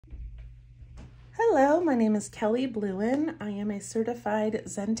Hello, my name is Kelly Bluen. I am a certified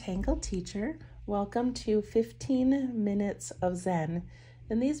Zentangle teacher. Welcome to 15 Minutes of Zen.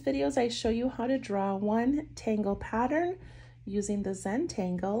 In these videos, I show you how to draw one tangle pattern using the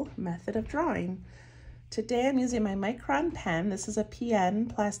Zentangle method of drawing. Today, I'm using my micron pen. This is a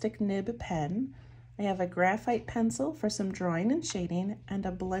PN plastic nib pen. I have a graphite pencil for some drawing and shading and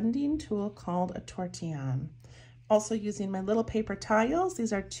a blending tool called a tortillon. Also using my little paper tiles.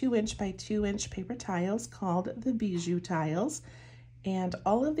 These are 2" by 2" paper tiles called the Bijou tiles. And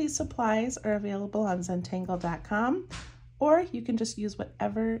all of these supplies are available on zentangle.com, or you can just use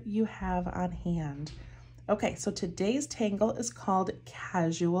whatever you have on hand. Okay, so today's tangle is called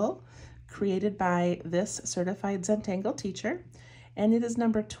Kasual, created by this certified Zentangle teacher. And it is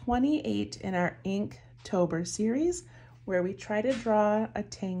number 28 in our Inktober series, where we try to draw a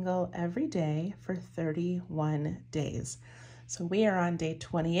tangle every day for 31 days. So we are on day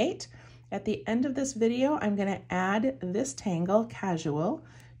 28. At the end of this video, I'm going to add this tangle, Kasual,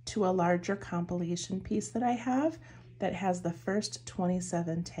 to a larger compilation piece that I have that has the first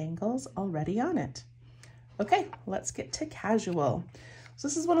 27 tangles already on it. Okay, let's get to Kasual. So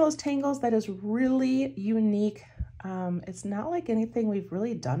this is one of those tangles that is really unique. It's not like anything we've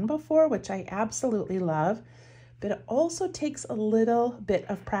really done before, which I absolutely love. But it also takes a little bit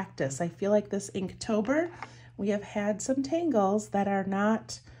of practice. I feel like this Inktober, we have had some tangles that are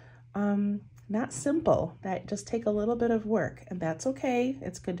not simple, that just take a little bit of work, and that's okay.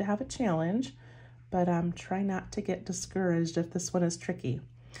 It's good to have a challenge, but try not to get discouraged if this one is tricky.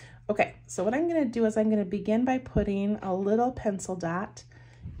 Okay, so what I'm gonna do is I'm gonna begin by putting a little pencil dot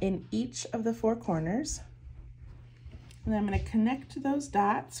in each of the 4 corners, and I'm gonna connect those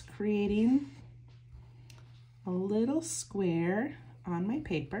dots, creating a little square on my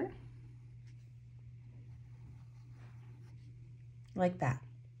paper, like that.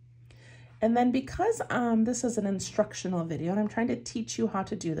 And then because this is an instructional video and I'm trying to teach you how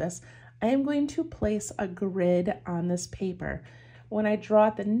to do this, I am going to place a grid on this paper. When I draw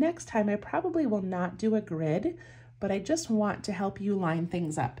it the next time, I probably will not do a grid, but I just want to help you line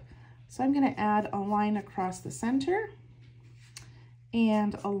things up. So I'm going to add a line across the center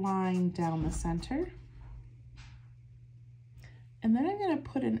and a line down the center. And then I'm going to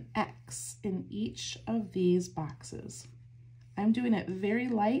put an X in each of these boxes. I'm doing it very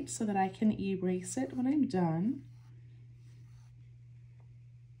light so that I can erase it when I'm done.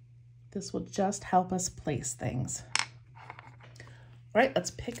 This will just help us place things. All right, let's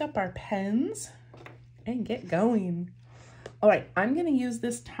pick up our pens and get going. All right, I'm going to use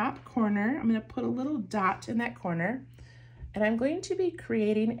this top corner. I'm going to put a little dot in that corner. And I'm going to be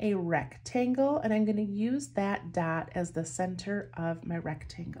creating a rectangle, and I'm going to use that dot as the center of my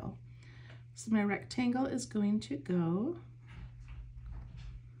rectangle. So my rectangle is going to go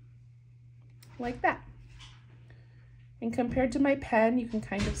like that. And compared to my pen, you can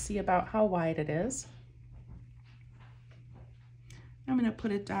kind of see about how wide it is. I'm going to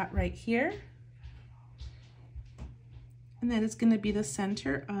put a dot right here, and that is going to be the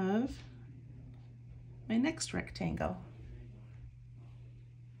center of my next rectangle.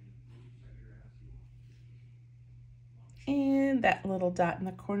 And that little dot in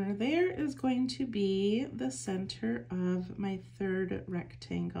the corner there is going to be the center of my third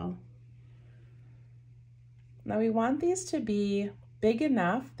rectangle. Now we want these to be big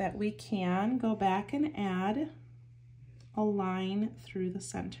enough that we can go back and add a line through the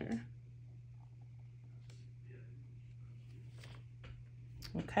center.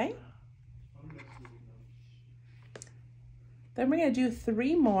 Okay. Then we're going to do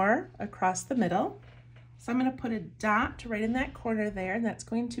 3 more across the middle. So I'm going to put a dot right in that corner there, and that's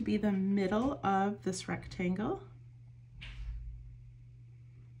going to be the middle of this rectangle.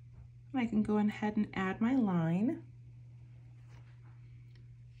 And I can go ahead and add my line.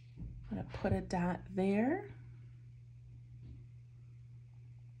 I'm going to put a dot there,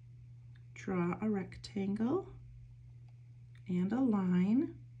 draw a rectangle and a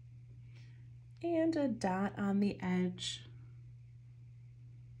line, and a dot on the edge.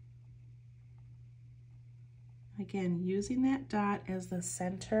 Again, using that dot as the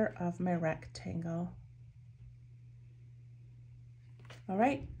center of my rectangle. All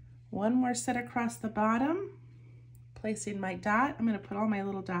right, one more set across the bottom, placing my dot. I'm going to put all my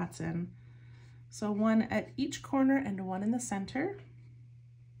little dots in. So one at each corner and one in the center.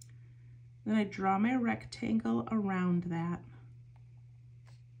 Then I draw my rectangle around that.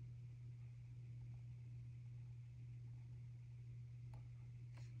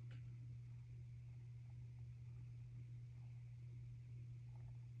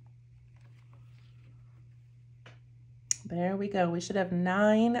 There we go. We should have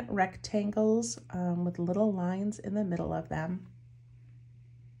 9 rectangles with little lines in the middle of them.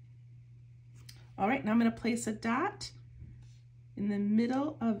 All right, now I'm going to place a dot in the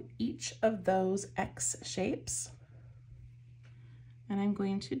middle of each of those X shapes. And I'm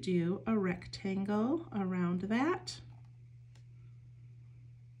going to do a rectangle around that.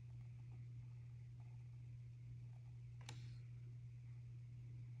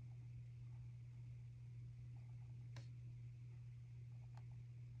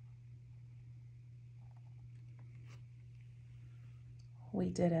 We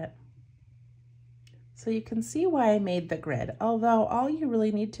did it. So you can see why I made the grid, although all you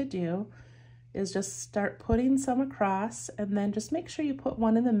really need to do is just start putting some across and then just make sure you put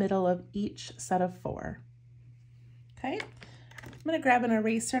one in the middle of each set of 4. Okay, I'm going to grab an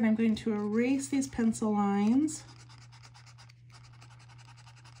eraser and I'm going to erase these pencil lines.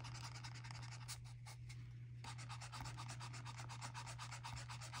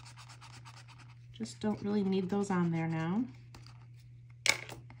 Just don't really need those on there now.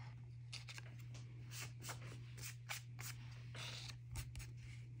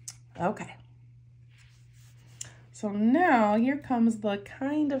 Okay. So now here comes the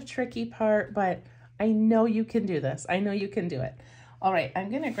kind of tricky part, but I know you can do this. I know you can do it. All right, I'm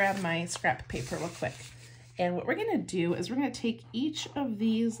gonna grab my scrap paper real quick. And what we're gonna do is we're gonna take each of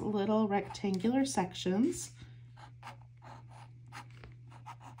these little rectangular sections,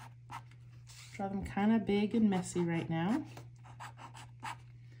 draw them kind of big and messy right now.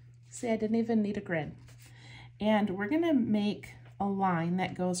 See, I didn't even need a grid. And we're gonna make a line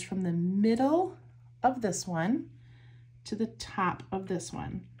that goes from the middle of this one to the top of this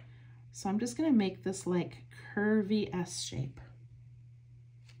one. So I'm just gonna make this like curvy S shape.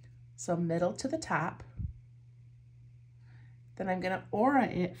 So middle to the top. Then I'm gonna aura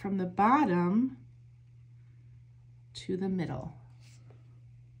it from the bottom to the middle.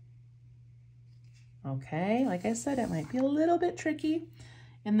 Okay, like I said, it might be a little bit tricky.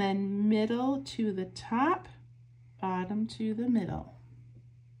 And then middle to the top, bottom to the middle.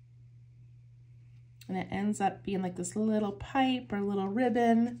 And it ends up being like this little pipe or little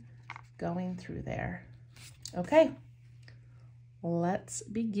ribbon going through there. Okay, let's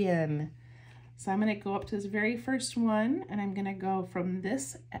begin. So I'm gonna go up to this very first one and I'm gonna go from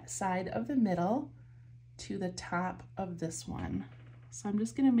this side of the middle to the top of this one. So I'm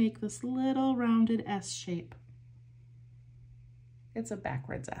just gonna make this little rounded S shape. It's a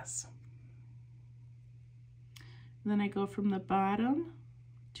backwards S. And then I go from the bottom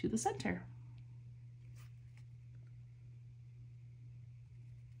to the center.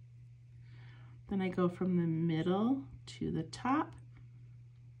 Then I go from the middle to the top,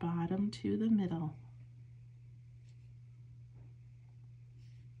 bottom to the middle.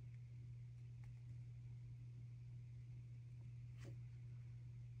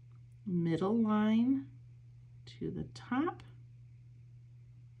 Middle line to the top,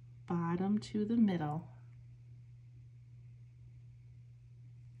 bottom to the middle.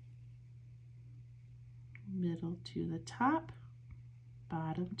 Middle to the top,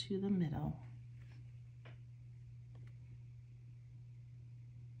 bottom to the middle.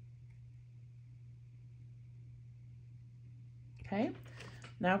 Okay,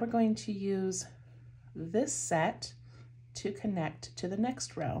 now we're going to use this set to connect to the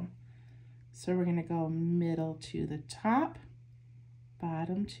next row. So we're going to go middle to the top,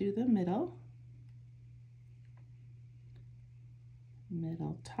 bottom to the middle,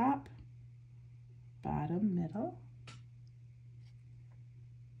 middle top, bottom middle,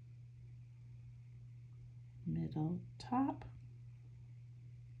 middle top,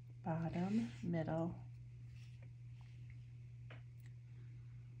 bottom middle,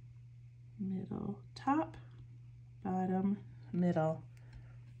 middle top, bottom middle.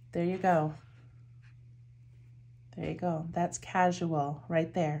 There you go. There you go. That's casual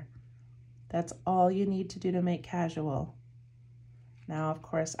right there. That's all you need to do to make casual. Now, of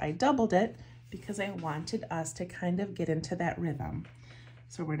course, I doubled it because I wanted us to kind of get into that rhythm.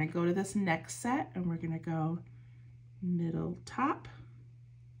 So we're going to go to this next set and we're going to go middle top,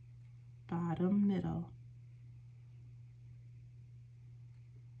 bottom middle.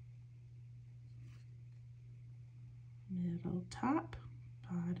 Middle top,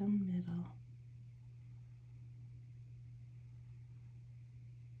 bottom middle.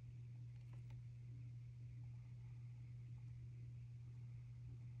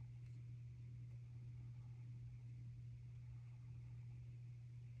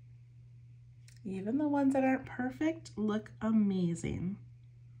 Even the ones that aren't perfect look amazing.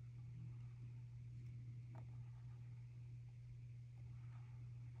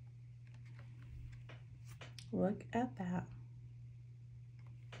 Look at that.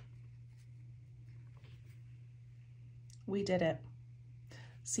 We did it.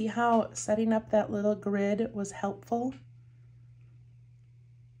 See how setting up that little grid was helpful?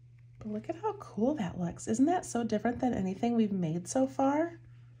 But look at how cool that looks. Isn't that so different than anything we've made so far?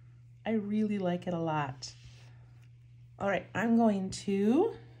 I really like it a lot. All right, I'm going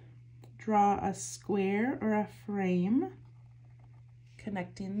to draw a square or a frame,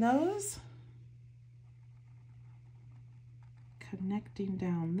 connecting those, connecting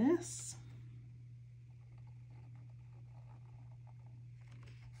down this.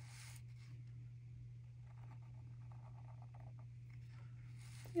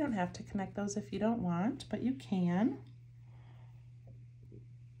 You don't have to connect those if you don't want, but you can.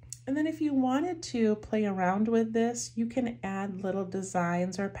 And then if you wanted to play around with this, you can add little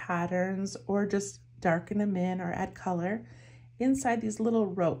designs or patterns or just darken them in or add color inside these little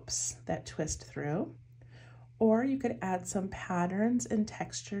ropes that twist through. Or you could add some patterns and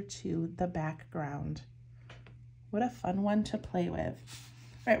texture to the background. What a fun one to play with.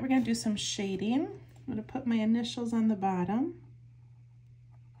 All right, we're gonna do some shading. I'm gonna put my initials on the bottom.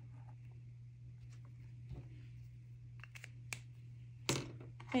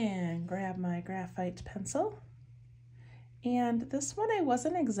 And grab my graphite pencil. And this one, I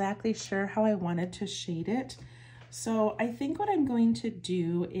wasn't exactly sure how I wanted to shade it. So I think what I'm going to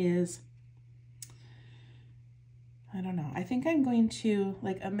do is, I don't know, I think I'm going to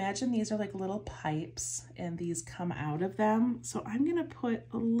imagine these are like little pipes and these come out of them. So I'm gonna put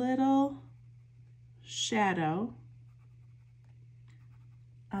a little shadow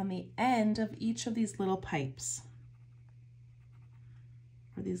on the end of each of these little pipes,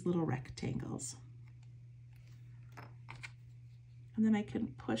 or these little rectangles. And then I can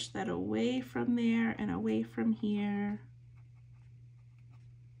push that away from there and away from here.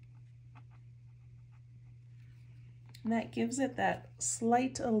 And that gives it that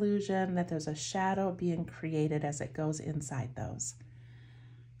slight illusion that there's a shadow being created as it goes inside those.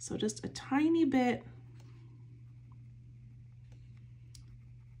 So just a tiny bit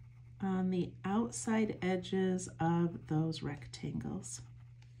on the outside edges of those rectangles.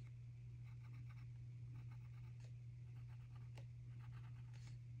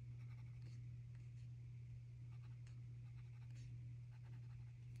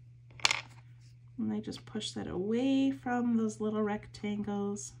 And I just push that away from those little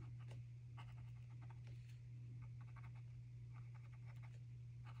rectangles.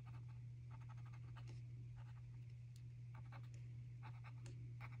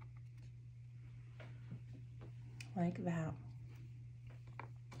 Like that.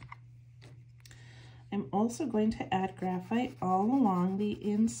 I'm also going to add graphite all along the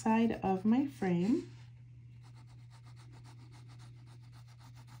inside of my frame.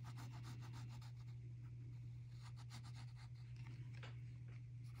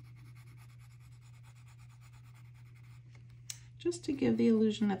 Just to give the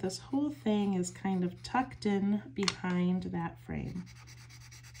illusion that this whole thing is kind of tucked in behind that frame.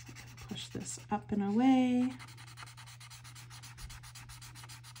 I can push this up and away,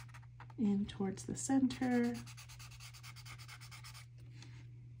 in towards the center.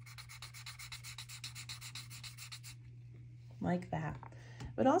 Like that.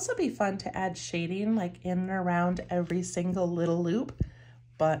 It would also be fun to add shading like in and around every single little loop,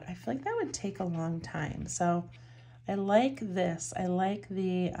 but I feel like that would take a long time. So I like this. I like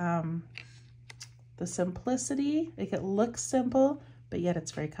the simplicity. Like it looks simple, but yet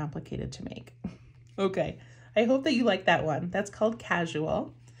it's very complicated to make. Okay, I hope that you like that one. That's called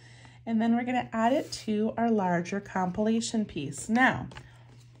Kasual. And then we're gonna add it to our larger compilation piece. Now,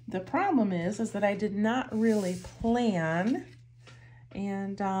 the problem is that I did not really plan,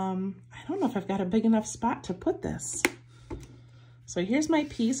 and I don't know if I've got a big enough spot to put this. So here's my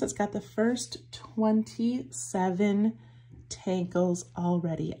piece. It's got the first 27 tangles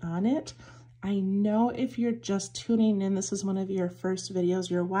already on it. I know if you're just tuning in, this is one of your first videos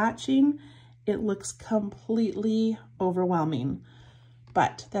you're watching, it looks completely overwhelming.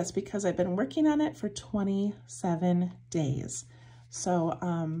 But that's because I've been working on it for 27 days. So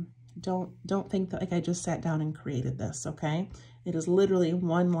don't think that like I just sat down and created this, okay? It is literally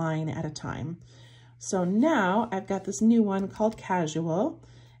one line at a time. So now I've got this new one called Kasual,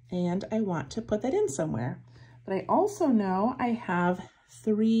 and I want to put that in somewhere. But I also know I have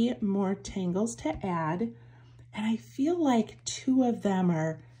 3 more tangles to add, and I feel like 2 of them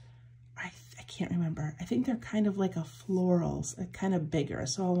are, I can't remember. I think they're kind of like a florals, kind of bigger,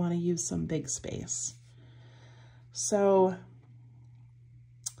 so I'll want to use some big space. So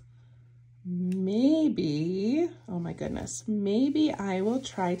maybe, oh my goodness, maybe I will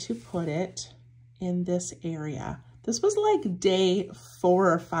try to put it in this area. This was like day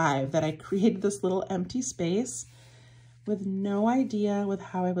 4 or 5 that I created this little empty space with no idea with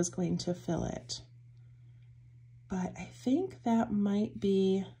how I was going to fill it. But I think that might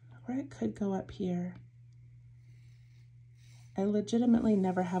be where it could go up here. I legitimately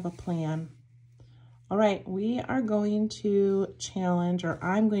never have a plan. All right, we are going to challenge, or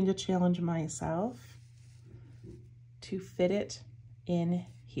I'm going to challenge myself to fit it in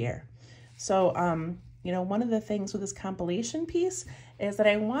here. So, you know, one of the things with this compilation piece is that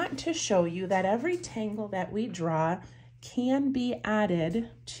I want to show you that every tangle that we draw can be added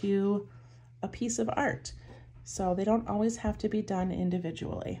to a piece of art. So they don't always have to be done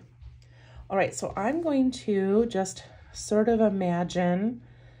individually. All right, so I'm going to just sort of imagine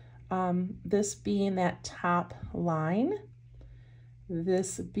this being that top line,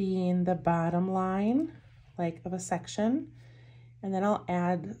 this being the bottom line, like of a section, and then I'll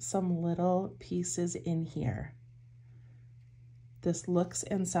add some little pieces in here. This looks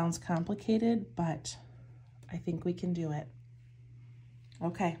and sounds complicated, but I think we can do it.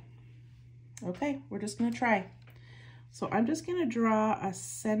 Okay, we're just gonna try. So I'm just gonna draw a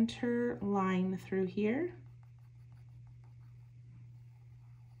center line through here.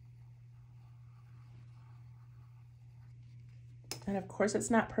 And of course it's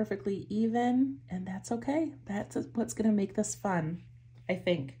not perfectly even, and that's okay. That's what's gonna make this fun, I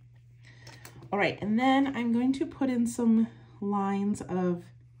think. All right, and then I'm going to put in some lines of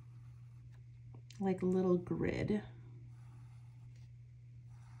like a little grid.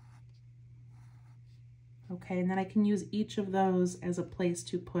 Okay, and then I can use each of those as a place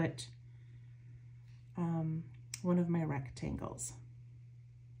to put one of my rectangles.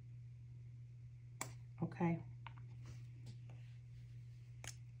 Okay.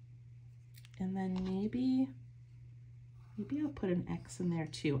 And then maybe I'll put an X in there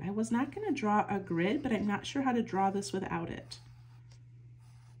too. I was not gonna draw a grid, but I'm not sure how to draw this without it.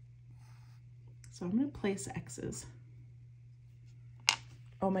 So I'm gonna place X's.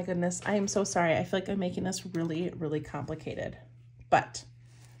 Oh my goodness, I am so sorry. I feel like I'm making this really, really complicated. But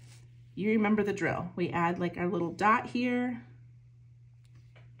you remember the drill. We add like our little dot here.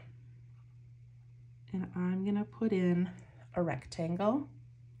 And I'm gonna put in a rectangle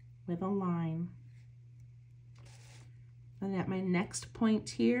with a line. And at my next point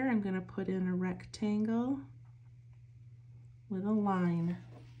here, I'm gonna put in a rectangle with a line.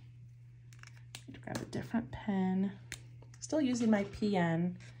 I'm gonna grab a different pen. Still using my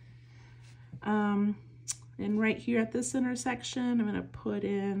PN. And right here at this intersection, I'm gonna put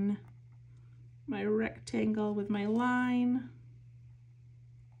in my rectangle with my line.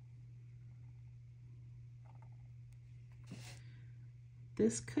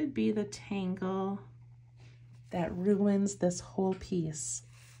 This could be the tangle that ruins this whole piece.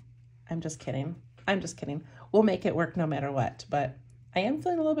 I'm just kidding. I'm just kidding. We'll make it work no matter what, but I am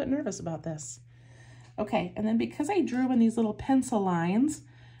feeling a little bit nervous about this. Okay, and then because I drew in these little pencil lines,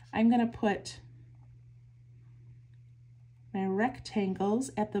 I'm gonna put my rectangles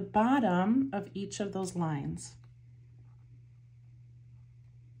at the bottom of each of those lines.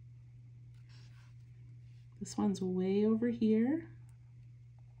 This one's way over here.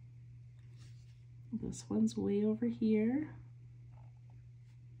 This one's way over here.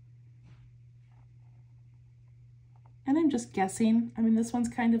 And I'm just guessing. I mean, this one's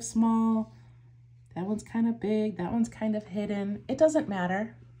kind of small. That one's kind of big. That one's kind of hidden. It doesn't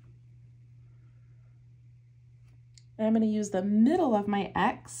matter. And I'm going to use the middle of my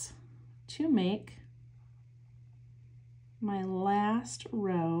X to make my last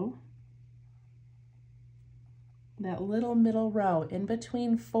row. That little middle row. In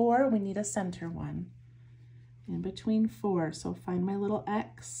between 4, we need a center one. In between 4, so find my little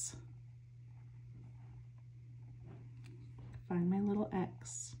X. Find my little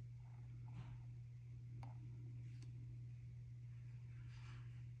X.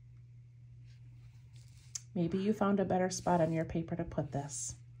 Maybe you found a better spot on your paper to put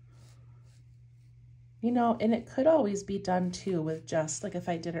this. You know, and it could always be done too with just, like if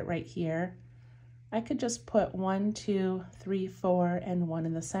I did it right here, I could just put 1, 2, 3, 4, and 1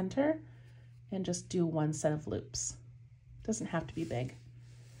 in the center and just do one set of loops. Doesn't have to be big.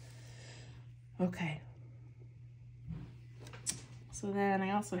 Okay. So then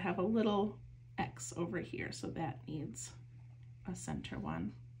I also have a little X over here, so that needs a center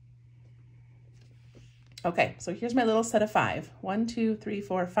one. Okay, so here's my little set of 5. 1, 2, 3,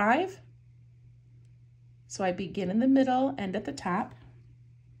 4, 5. So I begin in the middle, end at the top.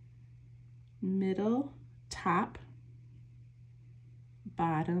 Middle, top,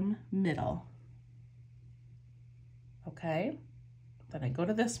 bottom, middle. Okay, then I go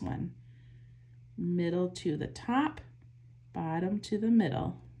to this one. middle to the top, bottom to the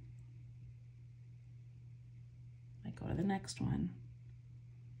middle. I go to the next one.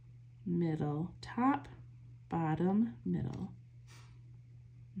 Middle, top, bottom, middle.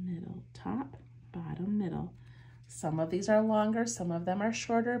 Middle, top, bottom, middle. Some of these are longer, some of them are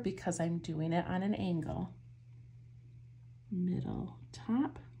shorter because I'm doing it on an angle. Middle,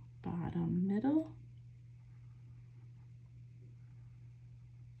 top, bottom, middle.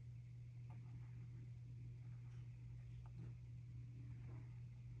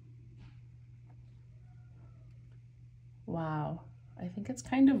 Wow, I think it's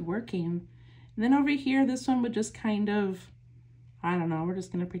kind of working. And then over here, this one would just kind of, I don't know, we're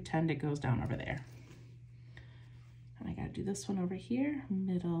just gonna pretend it goes down over there. And I gotta do this one over here,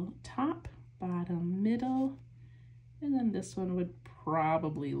 middle, top, bottom, middle. And then this one would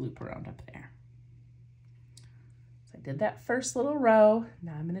probably loop around up there. So I did that first little row.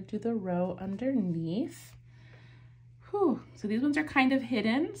 Now I'm gonna do the row underneath. Whew. So these ones are kind of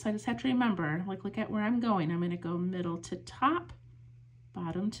hidden, so I just have to remember, like, look at where I'm going. I'm going to go middle to top,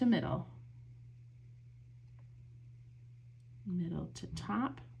 bottom to middle. Middle to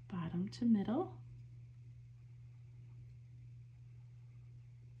top, bottom to middle.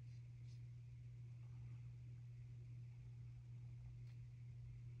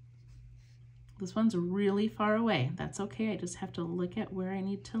 This one's really far away. That's okay. I just have to look at where I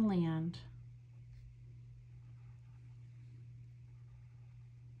need to land.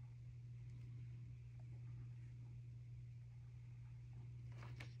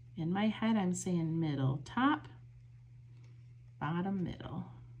 In my head, I'm saying middle, top, bottom, middle.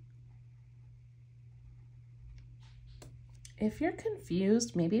 If you're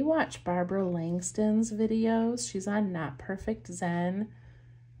confused, maybe watch Barbara Langston's videos. She's on Not Perfect Zen.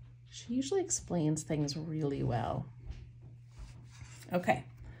 She usually explains things really well. Okay,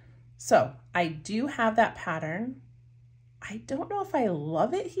 so I do have that pattern. I don't know if I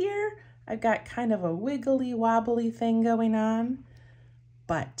love it here. I've got kind of a wiggly wobbly thing going on.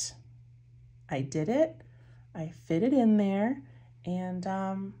 But I did it, I fit it in there, and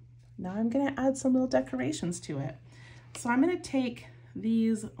now I'm gonna add some little decorations to it. So I'm gonna take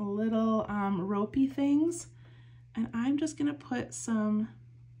these little ropey things, and I'm just gonna put some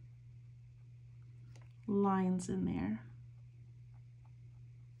lines in there.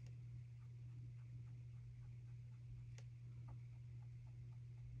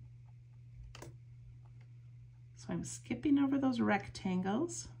 So I'm skipping over those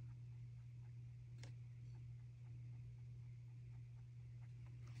rectangles.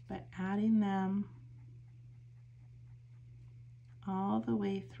 But adding them all the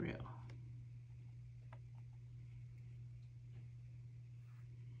way through.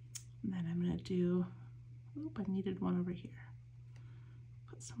 And then I'm going to do, oop, I needed one over here.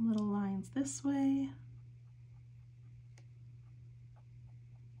 Put some little lines this way.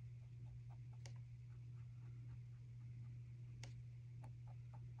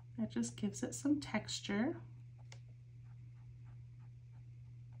 That just gives it some texture.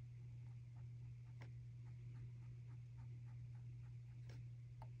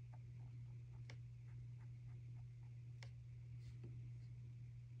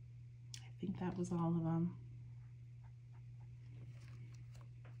 I think that was all of them.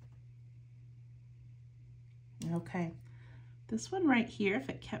 Okay, this one right here, if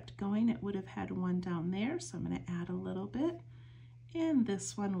it kept going, it would have had one down there, so I'm going to add a little bit. And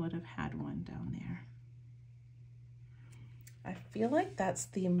this one would have had one down there. I feel like that's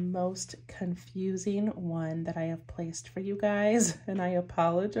the most confusing one that I have placed for you guys, and I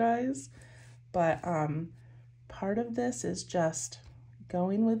apologize, but part of this is just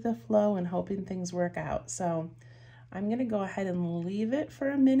going with the flow and hoping things work out. So I'm gonna go ahead and leave it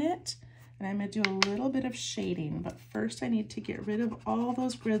for a minute, and I'm gonna do a little bit of shading, but first I need to get rid of all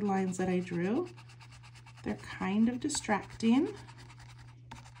those grid lines that I drew. They're kind of distracting.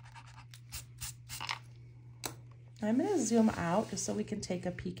 I'm going to zoom out just so we can take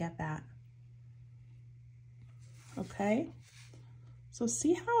a peek at that. Okay, so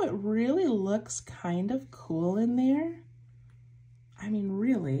see how it really looks kind of cool in there? I mean,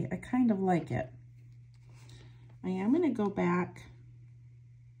 really, I kind of like it. I am going to go back.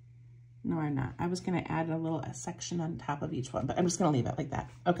 No, I'm not. I was going to add a section on top of each one, but I'm just going to leave it like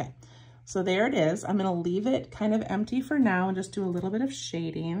that. Okay, so there it is. I'm going to leave it kind of empty for now and just do a little bit of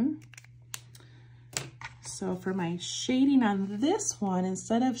shading. So for my shading on this one,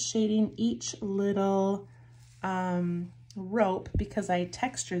 instead of shading each little rope, because I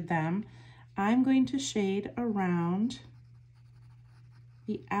textured them, I'm going to shade around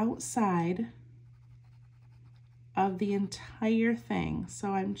the outside of the entire thing. So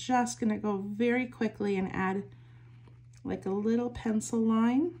I'm just gonna go very quickly and add like a little pencil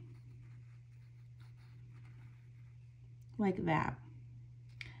line like that.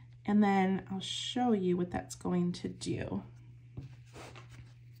 And then I'll show you what that's going to do.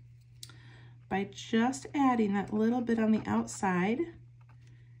 By just adding that little bit on the outside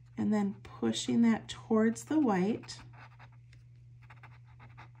and then pushing that towards the white,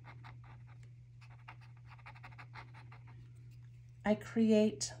 I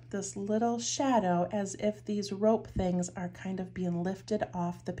create this little shadow as if these rope things are kind of being lifted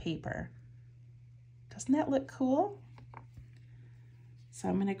off the paper. Doesn't that look cool? So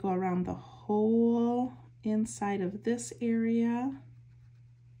I'm going to go around the whole inside of this area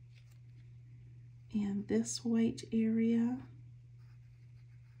and this white area.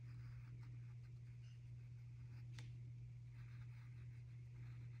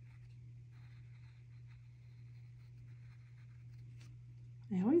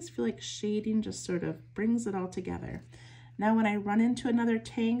 I always feel like shading just sort of brings it all together. Now when I run into another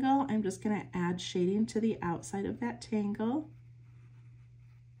tangle, I'm just going to add shading to the outside of that tangle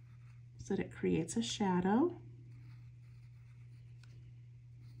so that it creates a shadow.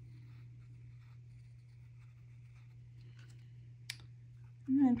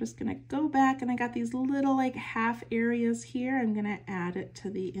 And I'm just going to go back, and I got these little like half areas here. I'm going to add it to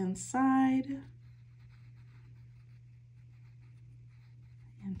the inside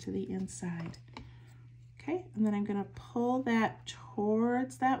and to the inside. Okay, and then I'm going to pull that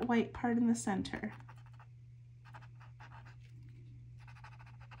towards that white part in the center.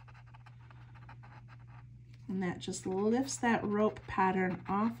 And that just lifts that rope pattern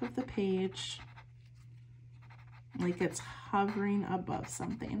off of the page like it's hovering above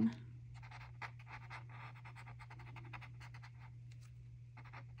something.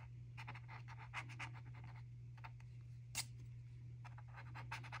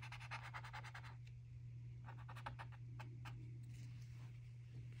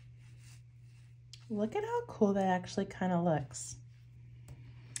 Look at how cool that actually kind of looks.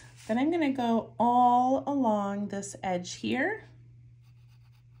 Then I'm going to go all along this edge here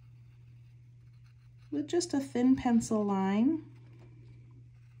with just a thin pencil line.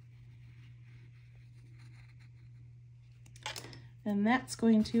 And that's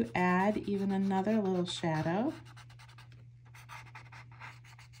going to add even another little shadow,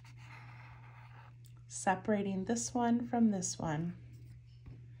 separating this one from this one.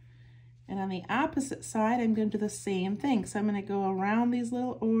 And on the opposite side, I'm going to do the same thing. So I'm going to go around these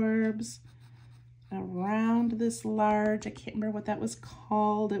little orbs, around this large, I can't remember what that was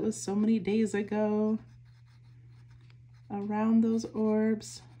called. It was so many days ago. Around those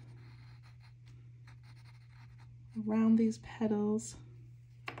orbs, around these petals.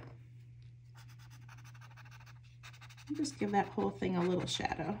 And just give that whole thing a little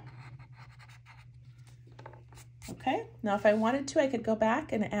shadow. Okay, now if I wanted to, I could go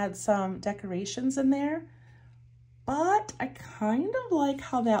back and add some decorations in there, but I kind of like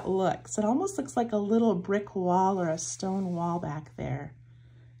how that looks. It almost looks like a little brick wall or a stone wall back there.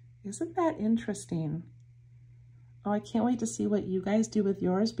 Isn't that interesting? Oh, I can't wait to see what you guys do with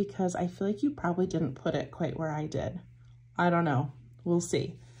yours, because I feel like you probably didn't put it quite where I did. I don't know, we'll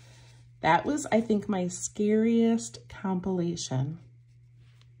see. That was, I think, my scariest compilation.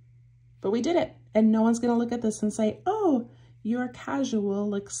 But we did it. And no one's gonna look at this and say, oh, your casual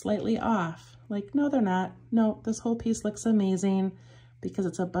looks slightly off. Like, no, they're not. No, this whole piece looks amazing because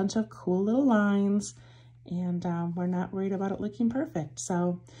it's a bunch of cool little lines, and we're not worried about it looking perfect.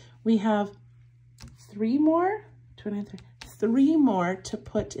 So we have three more to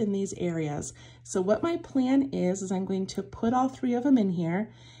put in these areas. So what my plan is I'm going to put all three of them in here.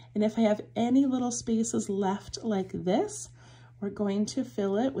 And if I have any little spaces left like this, we're going to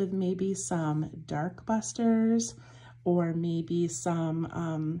fill it with maybe some dark busters, or maybe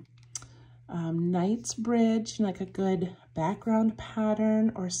some Knight's Bridge, like a good background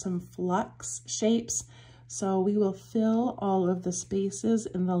pattern, or some flux shapes. So we will fill all of the spaces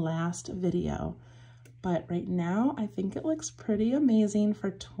in the last video. But right now, I think it looks pretty amazing for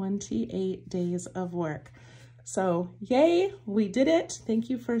 28 days of work. So yay, we did it. Thank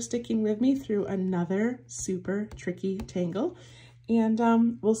you for sticking with me through another super tricky tangle. And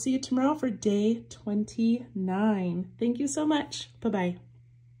we'll see you tomorrow for day 29. Thank you so much. Bye-bye.